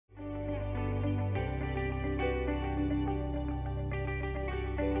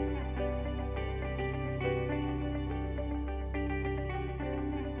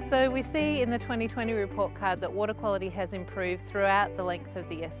So we see in the 2020 report card that water quality has improved throughout the length of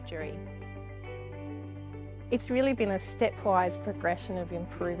the estuary. It's really been a stepwise progression of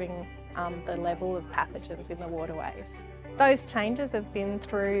improving the level of pathogens in the waterways. Those changes have been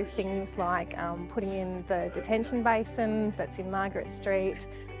through things like putting in the detention basin that's in Margaret Street,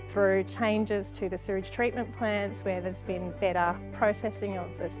 through changes to the sewage treatment plants where there's been better processing of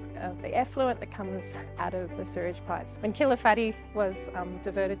the effluent that comes out of the sewage pipes. When Fatty was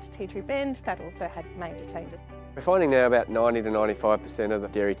diverted to Tea Tree Bend, that also had major changes. We're finding now about 90 to 95% of the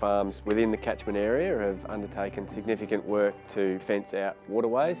dairy farms within the catchment area have undertaken significant work to fence out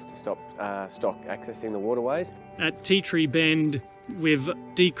waterways to stop stock accessing the waterways. At Tea Tree Bend, we've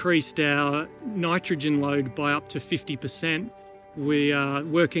decreased our nitrogen load by up to 50%. We are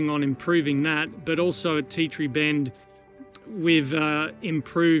working on improving that, but also at Tea Tree Bend, we've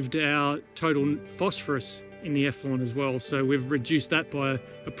improved our total phosphorus in the effluent as well. So we've reduced that by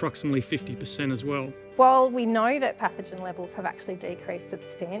approximately 50% as well. While we know that pathogen levels have actually decreased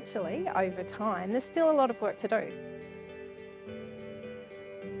substantially over time, there's still a lot of work to do.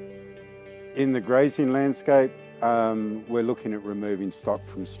 In the grazing landscape, we're looking at removing stock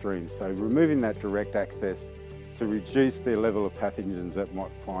from streams. So removing that direct access to reduce their level of pathogens that might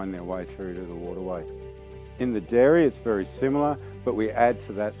find their way through to the waterway. In the dairy, it's very similar, but we add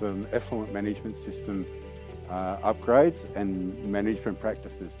to that some effluent management system upgrades and management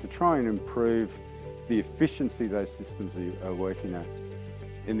practices to try and improve the efficiency those systems are working at.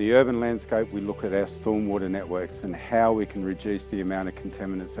 In the urban landscape, we look at our stormwater networks and how we can reduce the amount of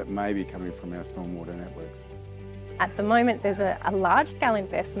contaminants that may be coming from our stormwater networks. At the moment, there's a large-scale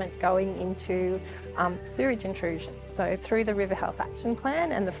investment going into sewage intrusion. So through the River Health Action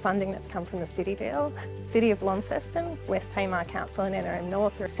Plan and the funding that's come from the City deal, City of Launceston, West Tamar Council and NRM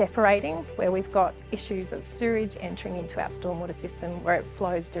North are separating where we've got issues of sewage entering into our stormwater system where it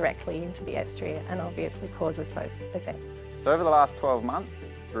flows directly into the estuary and obviously causes those events. So over the last 12 months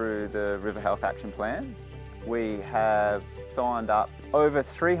through the River Health Action Plan, we have signed up over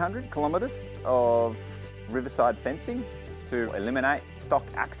 300 kilometres of riverside fencing to eliminate stock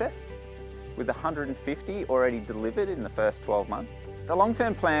access, with 150 already delivered in the first 12 months. The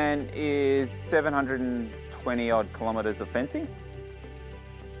long-term plan is 720 odd kilometres of fencing.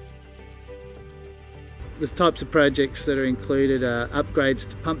 The types of projects that are included are upgrades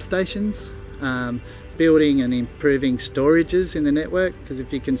to pump stations, building and improving storages in the network, because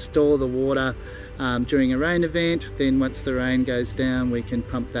if you can store the water during a rain event, then once the rain goes down we can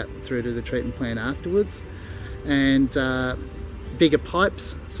pump that through to the treatment plant afterwards. And bigger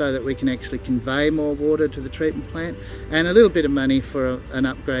pipes so that we can actually convey more water to the treatment plant, and a little bit of money for an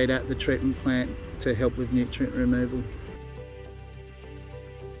upgrade at the treatment plant to help with nutrient removal.